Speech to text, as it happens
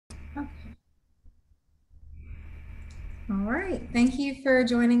All right, thank you for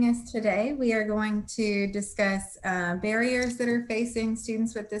joining us today. We are going to discuss barriers that are facing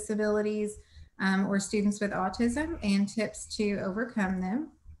students with disabilities or students with autism and tips to overcome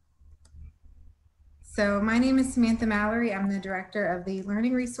them. So my name is Samantha Mallory. I'm the director of the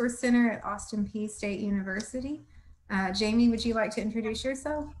Learning Resource Center at Austin Peay State University. Jamie, would you like to introduce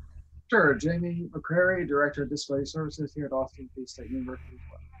yourself? Sure, Jamie McCrary, Director of Disability Services here at Austin Peay State University as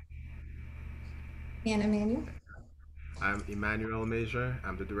well. And Emmanuel? I'm Emmanuel Major.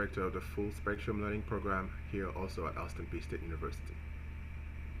 I'm the director of the Full Spectrum Learning Program here also at Austin Peay State University.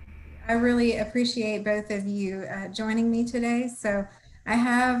 I really appreciate both of you joining me today. So I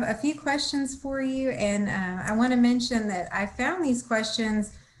have a few questions for you, and I want to mention that I found these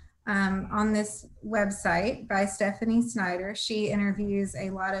questions on this website by Stephanie Snyder. She interviews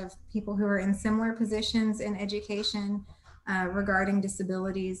a lot of people who are in similar positions in education regarding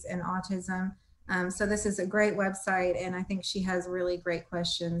disabilities and autism. So this is a great website, and I think she has really great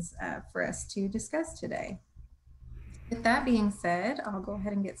questions for us to discuss today. With that being said, I'll go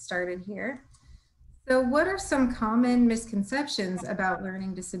ahead and get started here. So what are some common misconceptions about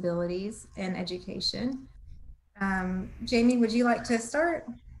learning disabilities and education? Jamie, would you like to start?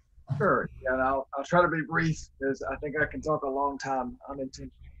 Sure, yeah, and I'll try to be brief because I think I can talk a long time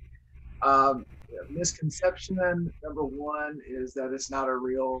unintentionally. Misconception number one is that it's not a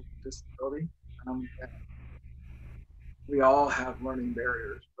real disability. We all have learning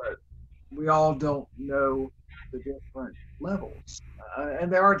barriers, but we all don't know the different levels.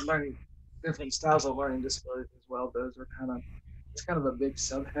 And there are different styles of learning disabilities as well. Those are it's kind of a big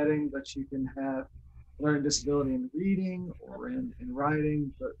subheading, but you can have learning disability in reading or in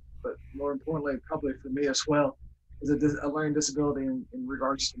writing, but more importantly, probably for me as well, is a learning disability in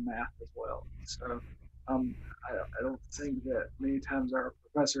regards to math as well. So um, I don't think that many times our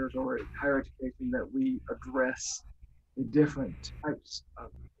professors or in higher education that we address the different types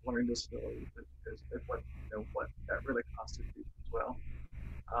of learning disabilities is what that really constitutes as well.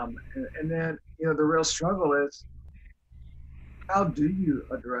 And then the real struggle is how do you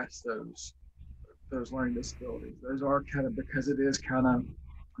address those learning disabilities? Those are kind of because it is kind of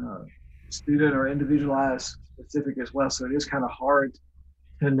student or individualized specific as well. So it is kind of hard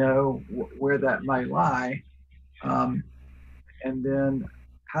to know where that might lie. Um, and then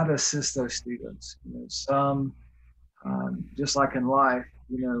how to assist those students. Some just like in life,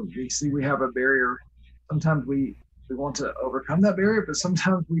 we see we have a barrier. Sometimes we want to overcome that barrier, but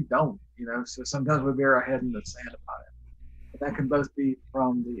sometimes we don't. So sometimes we bury our head in the sand about it. But that can both be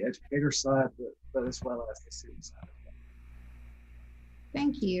from the educator side, but as well as the student side.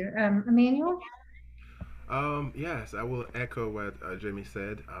 Thank you. Emmanuel? Yes, I will echo what Jamie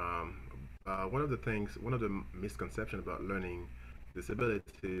said. One of the misconceptions about learning disabilities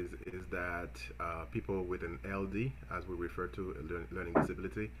is that people with an LD, as we refer to learning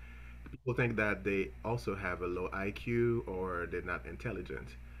disability, people think that they also have a low IQ or they're not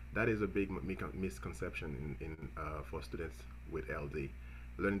intelligent. That is a big misconception for students with LD.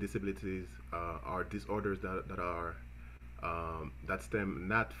 Learning disabilities are disorders that stem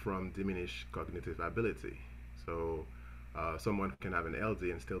not from diminished cognitive ability. So someone can have an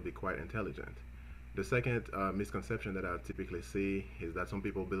LD and still be quite intelligent. The second misconception that I typically see is that some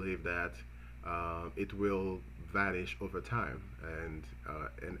people believe that it will vanish over time, and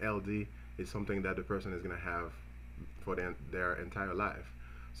an LD is something that the person is going to have for their entire life.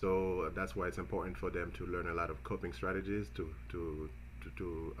 So that's why it's important for them to learn a lot of coping strategies to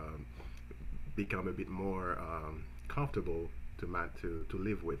become a bit more comfortable to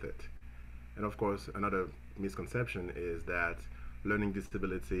live with it. And of course, another misconception is that learning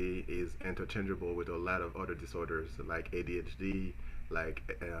disability is interchangeable with a lot of other disorders like ADHD, like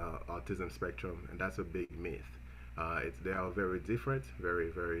autism spectrum, and that's a big myth. They are very different,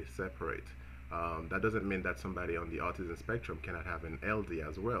 very separate. That doesn't mean that somebody on the autism spectrum cannot have an LD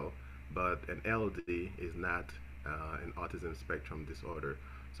as well, but an LD is not an autism spectrum disorder.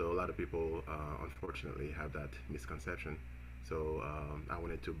 So a lot of people, unfortunately, have that misconception. So I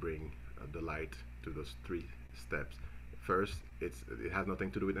wanted to bring the light to those three steps. First, it has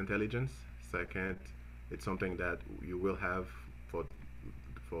nothing to do with intelligence. Second, it's something that you will have for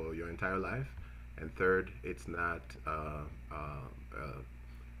your entire life. And third, it's not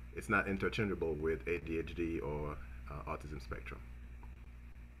interchangeable with ADHD or autism spectrum.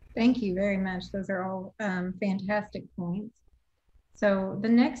 Thank you very much. Those are all fantastic points. So the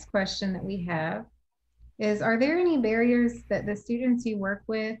next question that we have is, are there any barriers that the students you work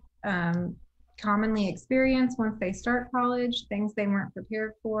with commonly experience once they start college, things they weren't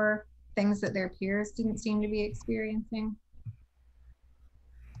prepared for, things that their peers didn't seem to be experiencing?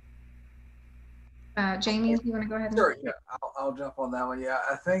 Jamie, you want to go ahead and? Sure, yeah, I'll jump on that one. Yeah,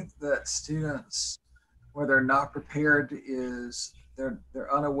 I think that students, where they're not prepared, is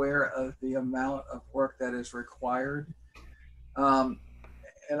they're unaware of the amount of work that is required. Um,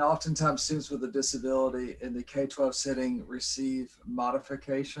 and oftentimes students with a disability in the K-12 setting receive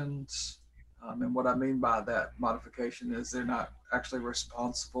modifications. And what I mean by that modification is they're not actually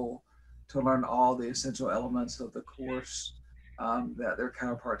responsible to learn all the essential elements of the course that their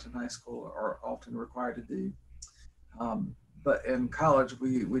counterparts in high school are often required to do. Um, but in college,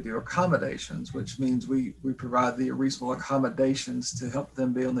 we do accommodations, which means we provide the reasonable accommodations to help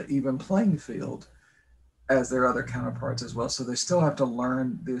them be on the even playing field as their other counterparts as well. So they still have to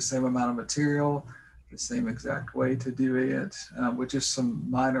learn the same amount of material, the same exact way to do it, with just some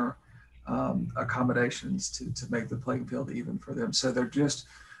minor accommodations to make the playing field even for them. So they're just,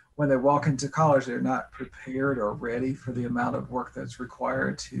 when they walk into college, they're not prepared or ready for the amount of work that's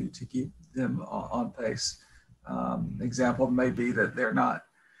required to keep them on pace. Example may be that they're not,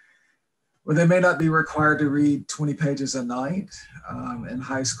 well, they may not be required to read 20 pages a night. In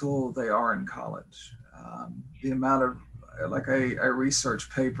high school, they are in college. The amount of, like a research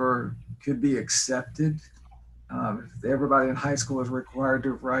paper could be accepted. If everybody in high school is required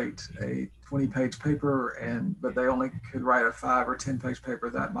to write a 20-page paper, but they only could write a 5 or 10 page paper,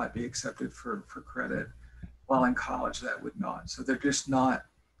 that might be accepted for credit. While in college, that would not. So they're just not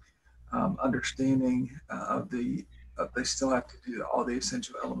understanding they still have to do all the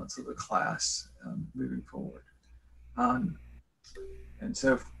essential elements of the class moving forward. Um, and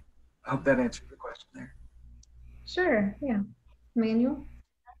so I hope that answered the question there. Sure, yeah. Manuel?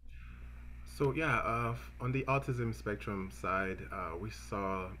 So yeah, on the autism spectrum side, we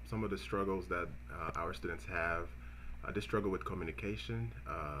saw some of the struggles that our students have. They struggle with communication.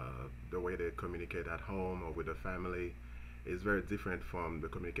 The way they communicate at home or with the family is very different from the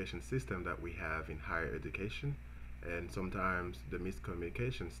communication system that we have in higher education. And sometimes the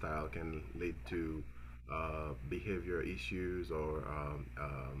miscommunication style can lead to behavior issues, or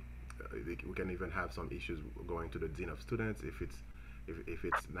we can even have some issues going to the dean of students if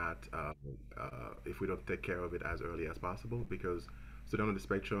it's not if we don't take care of it as early as possible, because students on the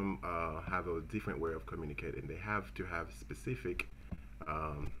spectrum have a different way of communicating. They have to have specific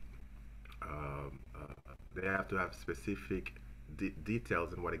um, they have to have specific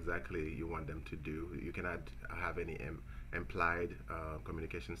details in what exactly you want them to do. You cannot have any implied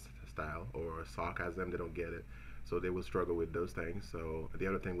communication style or sarcasm. They don't get it, so they will struggle with those things. So the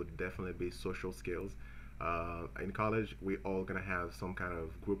other thing would definitely be social skills. In college, we all gonna have some kind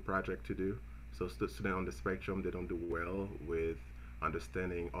of group project to do. So students on the spectrum, they don't do well with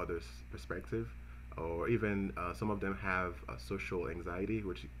understanding others' perspective, or even some of them have social anxiety,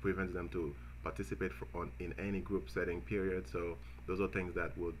 which prevents them to participate in any group setting. Period. So those are things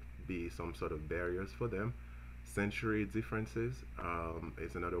that would be some sort of barriers for them. Sensory differences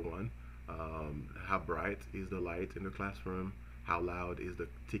is another one. How bright is the light in the classroom? How loud is the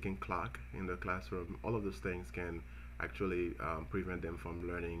ticking clock in the classroom? All of those things can actually prevent them from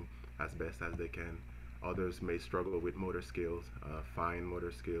learning as best as they can. Others may struggle with motor skills, fine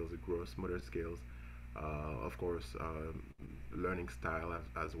motor skills, gross motor skills, of course, learning style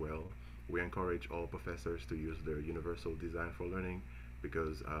as well. We encourage all professors to use the universal design for learning,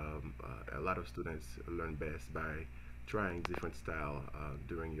 because a lot of students learn best by trying different style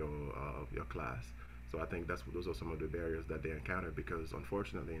during your class. So I think those are some of the barriers that they encounter, because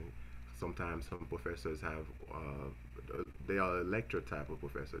unfortunately, sometimes some professors have they are a lecture type of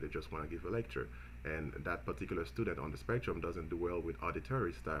professor. They just want to give a lecture, and that particular student on the spectrum doesn't do well with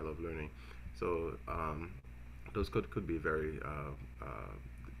auditory style of learning. So those could be very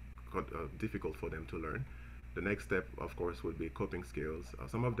difficult for them to learn. The next step, of course, would be coping skills.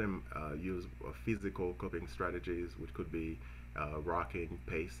 Some of them use physical coping strategies, which could be rocking,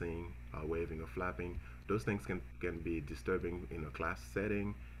 pacing, waving, or flapping. Those things can be disturbing in a class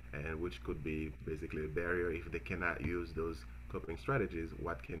setting, and which could be basically a barrier. If they cannot use those coping strategies,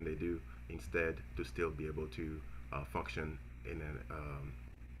 what can they do instead to still be able to function in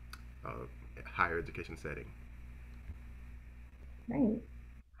a higher education setting? Great.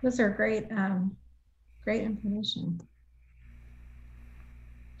 Those are great information.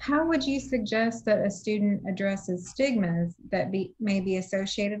 How would you suggest that a student addresses stigmas that may be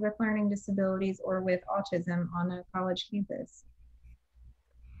associated with learning disabilities or with autism on a college campus?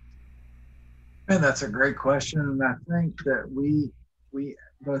 And that's a great question. And I think that we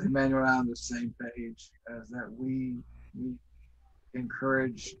both Emmanuel and I are on the same page, as that we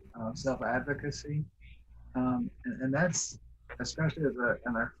encourage self advocacy, and that's especially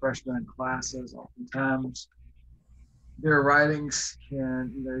in our freshman classes. Oftentimes, their writings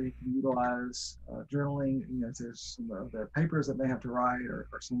can, you can utilize journaling. There's some of the papers that they have to write, or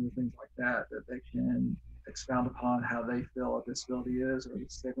some of the things like that that they can expound upon how they feel a disability is, or the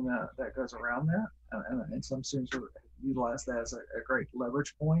stigma that goes around that. And some students utilize that as a great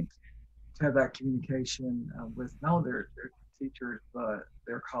leverage point to have that communication with not only their teachers but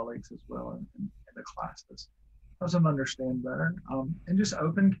their colleagues as well in the classes. Helps them understand better, and just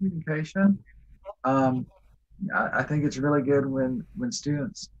open communication. Um, I think it's really good when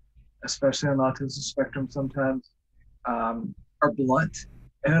students, especially on the autism spectrum, sometimes are blunt,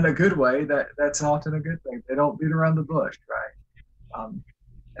 and in a good way. That's often a good thing. They don't beat around the bush, right?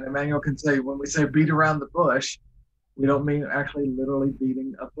 And Emmanuel can say, when we say beat around the bush, we don't mean actually literally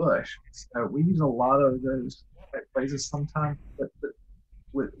beating a bush. So we use a lot of those phrases sometimes, but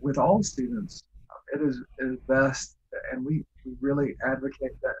with all students, it is best, and we really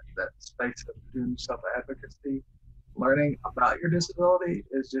advocate that space of doing self advocacy. Learning about your disability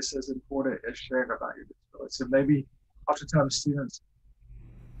is just as important as sharing about your disability. So maybe oftentimes students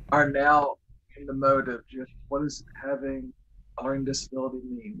are now in the mode of just, what does having a learning disability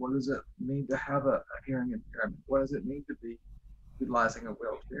mean? What does it mean to have a hearing impairment? What does it mean to be utilizing a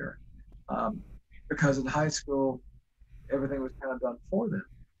wheelchair? Um, because in high school, everything was kind of done for them.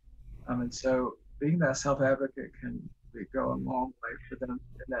 And so being that self advocate can go a long way for them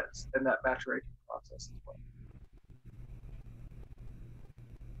in that maturation process as well.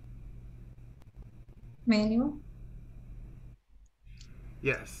 Manuel?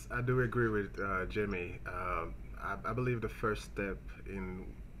 Yes, I do agree with Jimmy. I believe the first step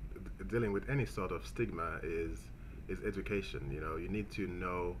in dealing with any sort of stigma is education. You know, you need to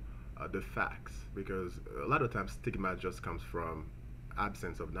know the facts, because a lot of times stigma just comes from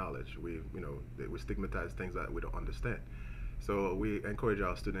absence of knowledge. We stigmatize things that we don't understand. So we encourage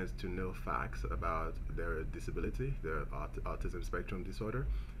our students to know facts about their disability, their autism spectrum disorder,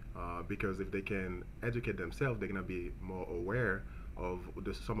 because if they can educate themselves, they're gonna be more aware of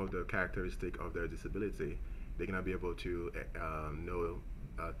some of the characteristic of their disability. They're gonna be able to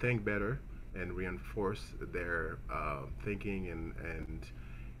think better and reinforce their thinking, and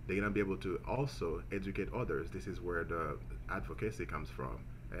they're gonna be able to also educate others. This is where the advocacy comes from.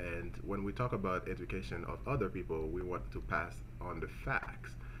 And when we talk about education of other people, we want to pass on the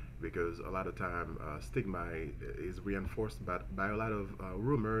facts, because a lot of time stigma is reinforced by a lot of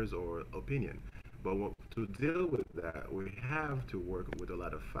rumors or opinion. But to deal with that, we have to work with a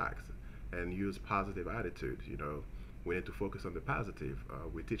lot of facts and use positive attitude. You know, we need to focus on the positive.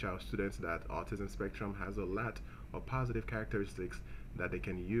 We teach our students that autism spectrum has a lot of positive characteristics that they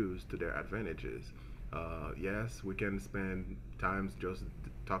can use to their advantages. Yes, we can spend times just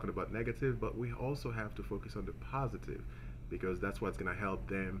talking about negative, but we also have to focus on the positive, because that's what's going to help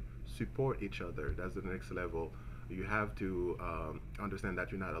them support each other. That's the next level. You have to understand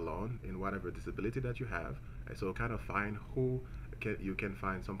that you're not alone in whatever disability that you have. And so kind of find who you can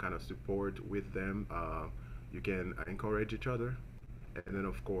find some kind of support with them. You can encourage each other, and then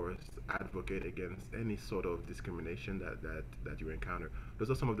of course advocate against any sort of discrimination that you encounter. Those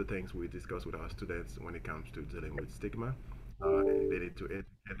are some of the things we discuss with our students when it comes to dealing with stigma. They need to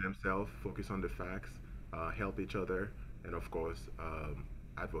educate themselves, focus on the facts, help each other, and of course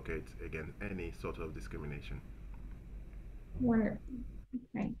advocate against any sort of discrimination. Wonderful.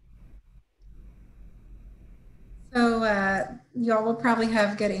 Okay. So, y'all will probably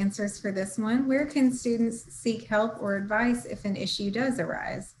have good answers for this one. Where can students seek help or advice if an issue does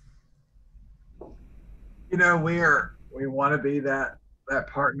arise? We want to be that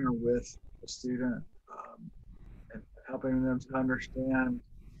partner with the student, and helping them to understand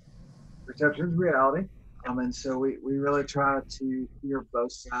perception is reality. And so we really try to hear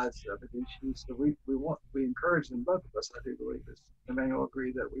both sides of the issue. So we encourage them, both of us, I do believe, as Emmanuel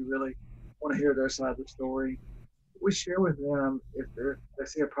agreed, that we really want to hear their side of the story. We share with them if they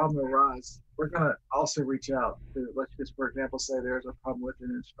see a problem arise. We're gonna also reach out to, let's just for example say there's a problem with an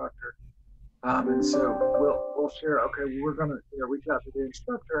instructor. And so we'll share. Okay, well, we're gonna reach out to the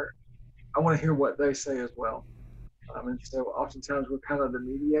instructor. I want to hear what they say as well. And so oftentimes we're kind of the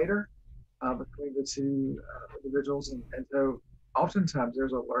mediator between the two individuals, and so oftentimes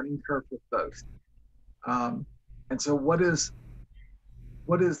there's a learning curve with both. Um, and so what is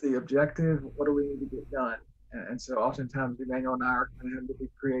the objective? What do we need to get done? And so oftentimes Emmanuel and I are kind of having to be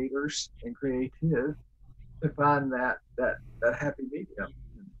creators and creative to find that happy medium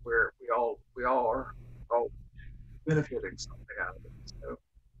where we all are all benefiting something out of it. So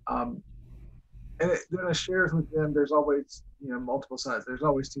um, and then it shares with them. There's always multiple sides. There's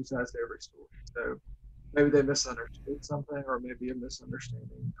always two sides to every story. So maybe they misunderstood something, or maybe a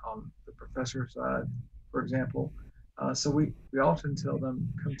misunderstanding on the professor side, for example. So we often tell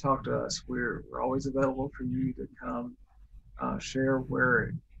them, come talk to us. We're always available for you to come share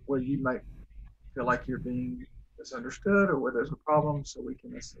where you might feel like you're being misunderstood or where there's a problem, so we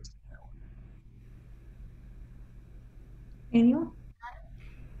can assist. Daniel?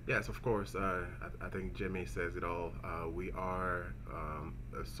 Yes, of course. I think Jimmy says it all. We are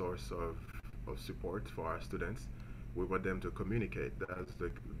a source of support for our students. We want them to communicate. That's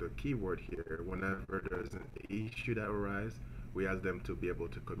the key word here. Whenever there's an issue that arises, we ask them to be able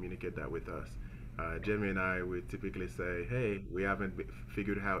to communicate that with us. Jimmy and I would typically say, hey, we haven't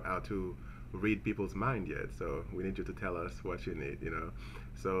figured out how to read people's mind yet, so we need you to tell us what you need, you know.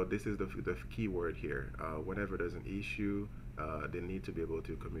 So this is the key word here. Whenever there's an issue, they need to be able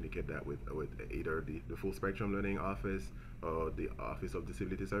to communicate that with either the full spectrum learning office or the office of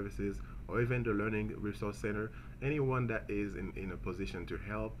disability services or even the learning resource center. Anyone that is in a position to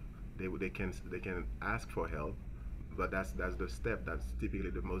help, they can ask for help, but that's the step that's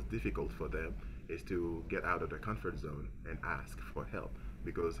typically the most difficult for them, is to get out of their comfort zone and ask for help,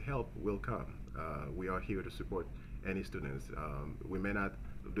 because help will come. We are here to support any students. We may not,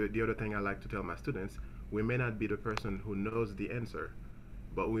 the other thing I like to tell my students, we may not be the person who knows the answer,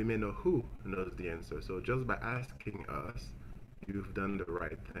 but we may know who knows the answer. So just by asking us, you've done the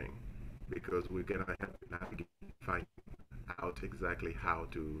right thing, because we're gonna help you navigate, find out exactly how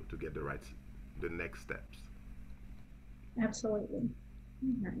to get the next steps. Absolutely.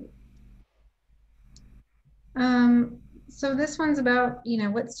 All right. Um, so this one's about,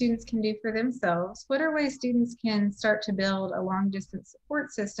 what students can do for themselves. What are ways students can start to build a long distance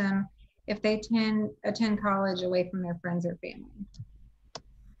support system if they attend college away from their friends or family?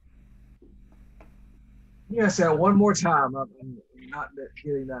 Yes, one more time. I'm not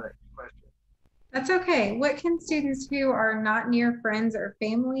getting that question. That's okay. What can students who are not near friends or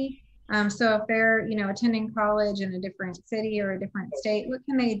family, so if they're, attending college in a different city or a different state, what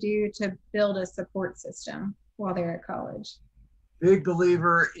can they do to build a support system while they're at college? Big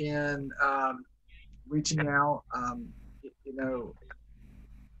believer in reaching out. You know,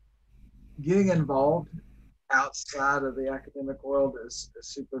 getting involved outside of the academic world is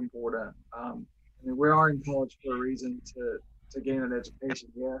super important. I mean, we are in college for a reason to gain an education,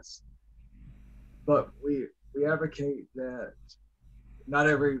 yes, but we advocate that not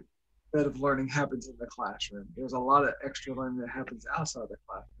every bit of learning happens in the classroom. There's a lot of extra learning that happens outside the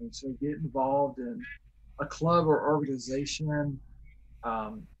classroom. So get involved in a club or organization,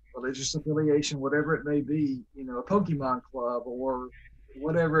 um, religious affiliation, whatever it may be, a Pokemon club or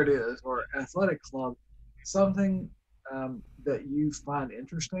whatever it is, or athletic club, something that you find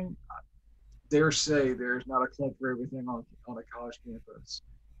interesting. Dare say there's not a club for everything on a college campus.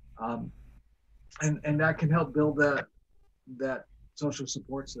 Um, and that can help build that social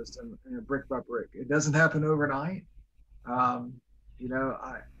support system, brick by brick. It doesn't happen overnight. Um, you know,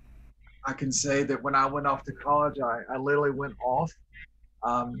 I can say that when I went off to college, I literally went off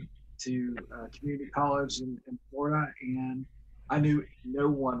um, to community college in Florida, and I knew no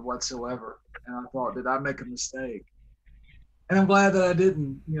one whatsoever. And I thought, did I make a mistake? And I'm glad that I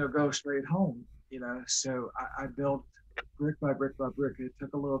didn't, go straight home. So I built brick by brick by brick. It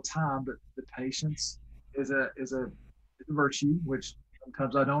took a little time, but the patience is a virtue, which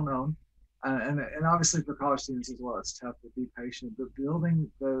sometimes I don't own. And obviously for college students as well, it's tough to be patient. But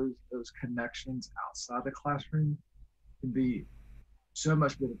building those connections outside the classroom can be so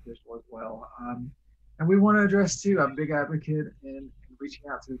much beneficial as well. And we want to address too. I'm a big advocate in reaching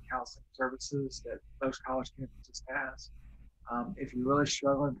out to the counseling services that most college campuses has. If you're really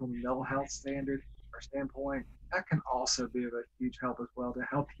struggling from a mental health standard or standpoint, that can also be of a huge help as well to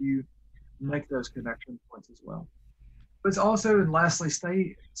help you make those connection points as well. But it's also, and lastly,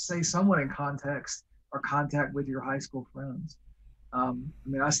 stay somewhat in context or contact with your high school friends. I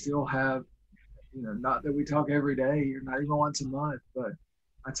mean, I still have, not that we talk every day or not even once a month, but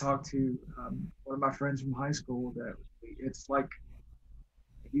I talk to one of my friends from high school that it's like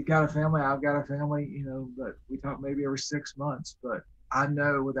you got a family, I've got a family, but we talk maybe every 6 months. But I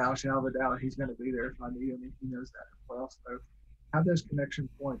know without a shadow of a doubt he's going to be there if I need him. He knows that as well. So have those connection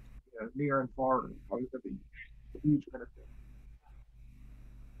points, near and far, are going to be a huge benefit.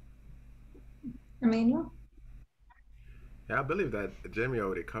 Emmanuel? Yeah, I believe that Jamie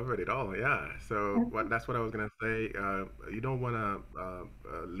already covered it all. Yeah, so that's what I was gonna say. You don't want to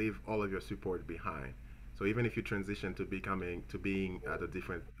leave all of your support behind. So even if you transition to being at a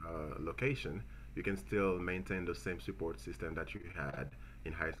different location, you can still maintain the same support system that you had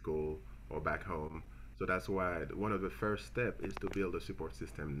in high school or back home. So that's why one of the first step is to build a support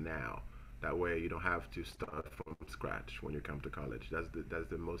system now. That way you don't have to start from scratch when you come to college. That's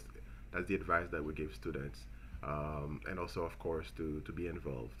the advice that we give students. and also, of course, to be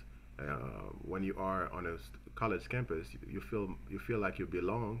involved. When you are on a college campus, you feel like you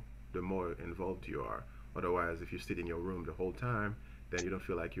belong the more involved you are. Otherwise, if you sit in your room the whole time, then you don't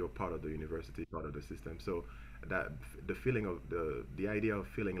feel like you're part of the university, part of the system. So that the feeling of the idea of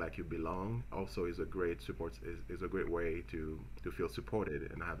feeling like you belong also is a great is a great way to feel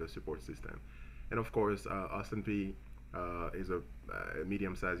supported and have a support system. And of course, Austin P is a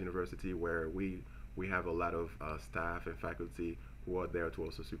medium-sized university where we have a lot of staff and faculty who are there to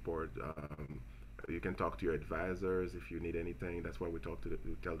also support. You can talk to your advisors if you need anything. That's why we tell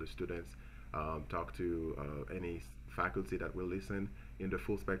the students. Talk to any faculty that will listen. In the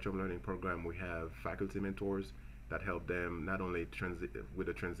full spectrum learning program, we have faculty mentors that help them not only with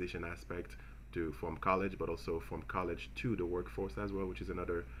the transition aspect to from college, but also from college to the workforce as well, which is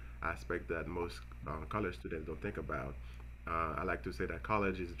another aspect that most college students don't think about. I like to say that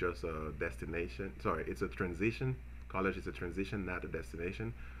college is just a destination. Sorry, it's a transition. College is a transition, not a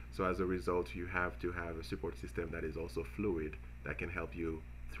destination. So as a result, you have to have a support system that is also fluid that can help you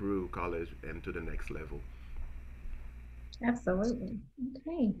through college and to the next level. Absolutely.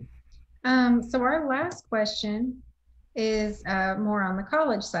 Okay. So our last question is more on the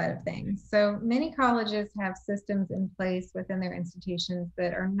college side of things. So many colleges have systems in place within their institutions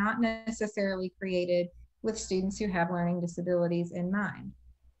that are not necessarily created with students who have learning disabilities in mind.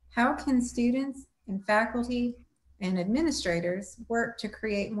 How can students and faculty and administrators work to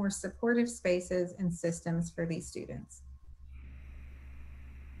create more supportive spaces and systems for these students?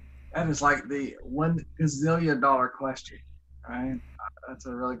 That is like the $1 gazillion question, right? That's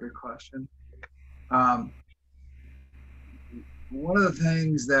a really good question. Um, One of the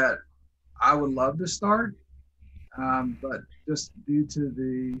things that I would love to start, but just due to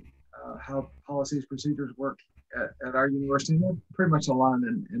the how policies procedures work at our university, and they're pretty much aligned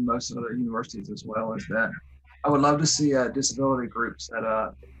in most other universities as well, is that I would love to see a disability group set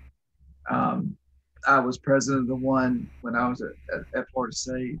up. Um, I was president of the one when I was at Florida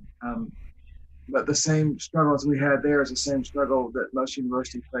State. But the same struggles we had there is the same struggle that most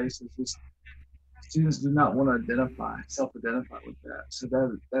universities face. Is just students do not want to self-identify with that. So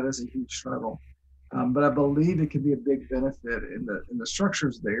that is a huge struggle. But I believe it can be a big benefit in the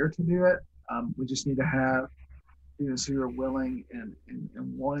structures there to do it. We just need to have students who are willing and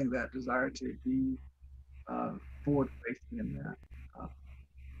wanting that desire to be uh, forward facing in that. Uh,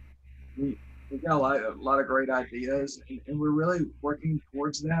 we we've got a lot of great ideas, and we're really working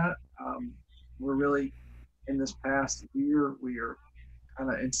towards that. We're really in this past year, we are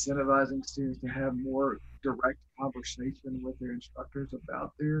kind of incentivizing students to have more direct conversation with their instructors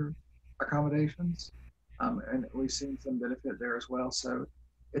about their accommodations. And we've seen some benefit there as well. So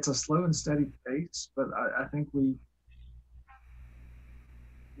it's a slow and steady pace, but I think we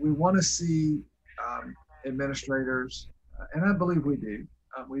want to see administrators, and I believe we do.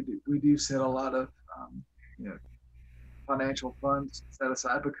 We do set a lot of you know financial funds set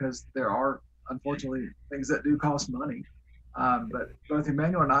aside because there are unfortunately things that do cost money. But both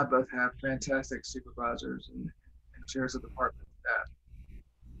Emmanuel and I both have fantastic supervisors and chairs of departments that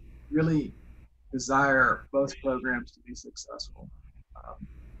really desire both programs to be successful.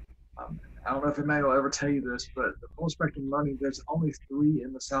 Um, I don't know if Emmanuel will ever tell you this, but the full spectrum learning, there's only three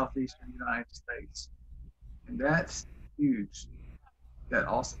in the southeastern United States. And that's huge that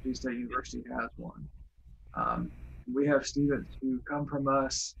Austin Peay State University has one. Um, we have students who come from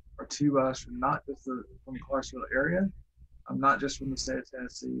us or to us from not just from Clarksville area, not just from the state of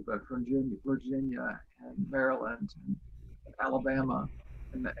Tennessee, but from Virginia and Maryland and Alabama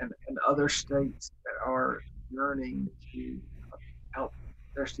and other states that are yearning to help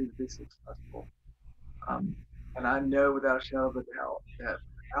their students be successful. Um, and I know without a shadow of a doubt that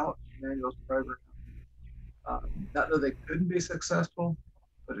without Emmanuel's program, not that they couldn't be successful,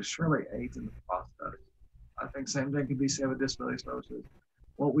 but it surely aids in the process. I think same thing can be said with disability services.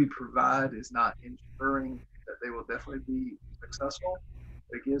 What we provide is not ensuring that they will definitely be successful,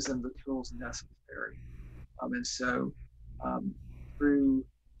 but it gives them the tools necessary. And so um, through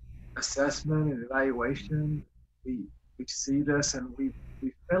assessment and evaluation, we we see this and we've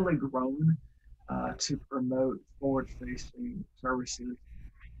steadily grown to promote forward-facing services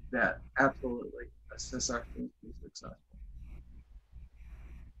that absolutely assist our students to be successful.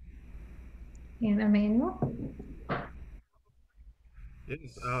 And Emmanuel?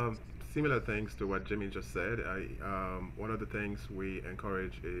 Yes, similar things to what Jimmy just said. One of the things we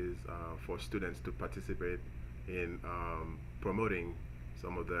encourage is for students to participate in promoting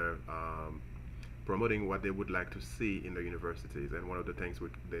some of the promoting what they would like to see in the universities. And one of the things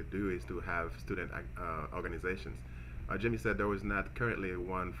they do is to have student organizations. Jimmy said there was not currently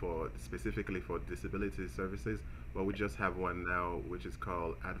one for specifically for disability services, but we just have one now, which is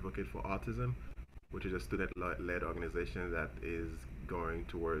called Advocate for Autism, which is a student-led organization that is going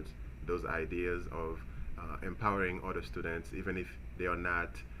towards those ideas of empowering other students, even if they are not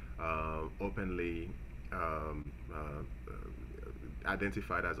openly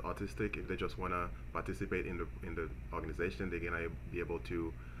identified as autistic. If they just want to participate in the organization, they're gonna be able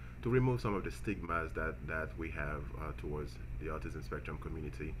to remove some of the stigmas that we have towards the autism spectrum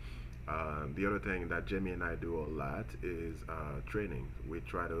community. The other thing that Jamie and I do a lot is training. We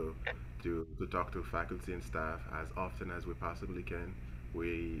try to talk to faculty and staff as often as we possibly can.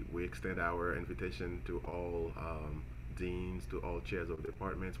 We extend our invitation to all deans, to all chairs of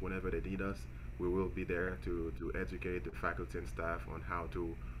departments whenever they need us. We will be there to educate the faculty and staff on how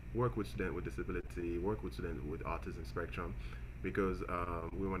to work with students with disability, work with students with autism spectrum, because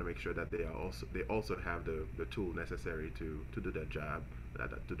we want to make sure that they also have the tool necessary to do their job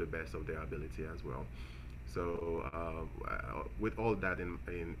to the best of their ability as well. So with all that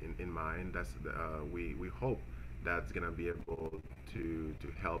in mind, we hope that's gonna be able to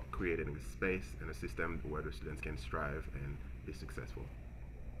help creating a space and a system where the students can strive and be successful.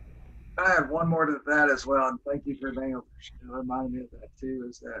 I have one more to that as well, and thank you for Daniel for reminding me of that too.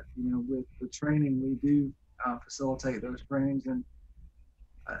 Is that with the training we do facilitate those trainings, and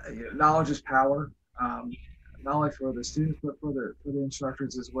knowledge is power. Not only for the students but for the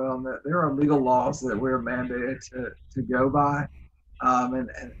instructors as well. And that there are legal laws that we're mandated to go by.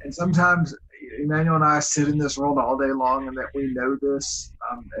 And sometimes Emmanuel and I sit in this world all day long, and that we know this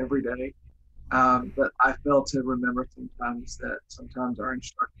every day. But I fail to remember sometimes that sometimes our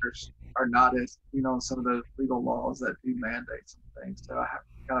instructors are not as on some of those legal laws that do mandate some things. So I have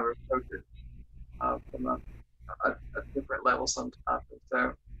to kind of approach it from a different level sometimes. And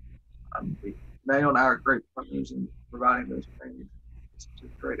so Emmanuel and I are great partners in providing those trainings. It's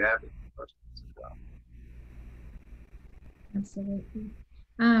just great advocates for us as well. Absolutely.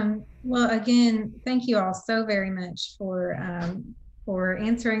 Well, again, thank you all so very much for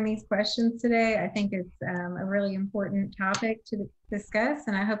answering these questions today. I think it's a really important topic to discuss,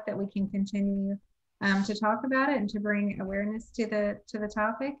 and I hope that we can continue to talk about it and to bring awareness to the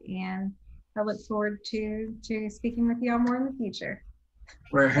topic. And I look forward to speaking with you all more in the future.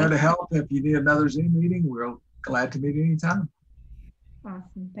 We're here to help. If you need another Zoom meeting, we're glad to meet anytime.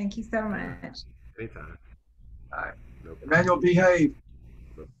 Awesome. Thank you so much. Anytime. All right. No Emmanuel, behave.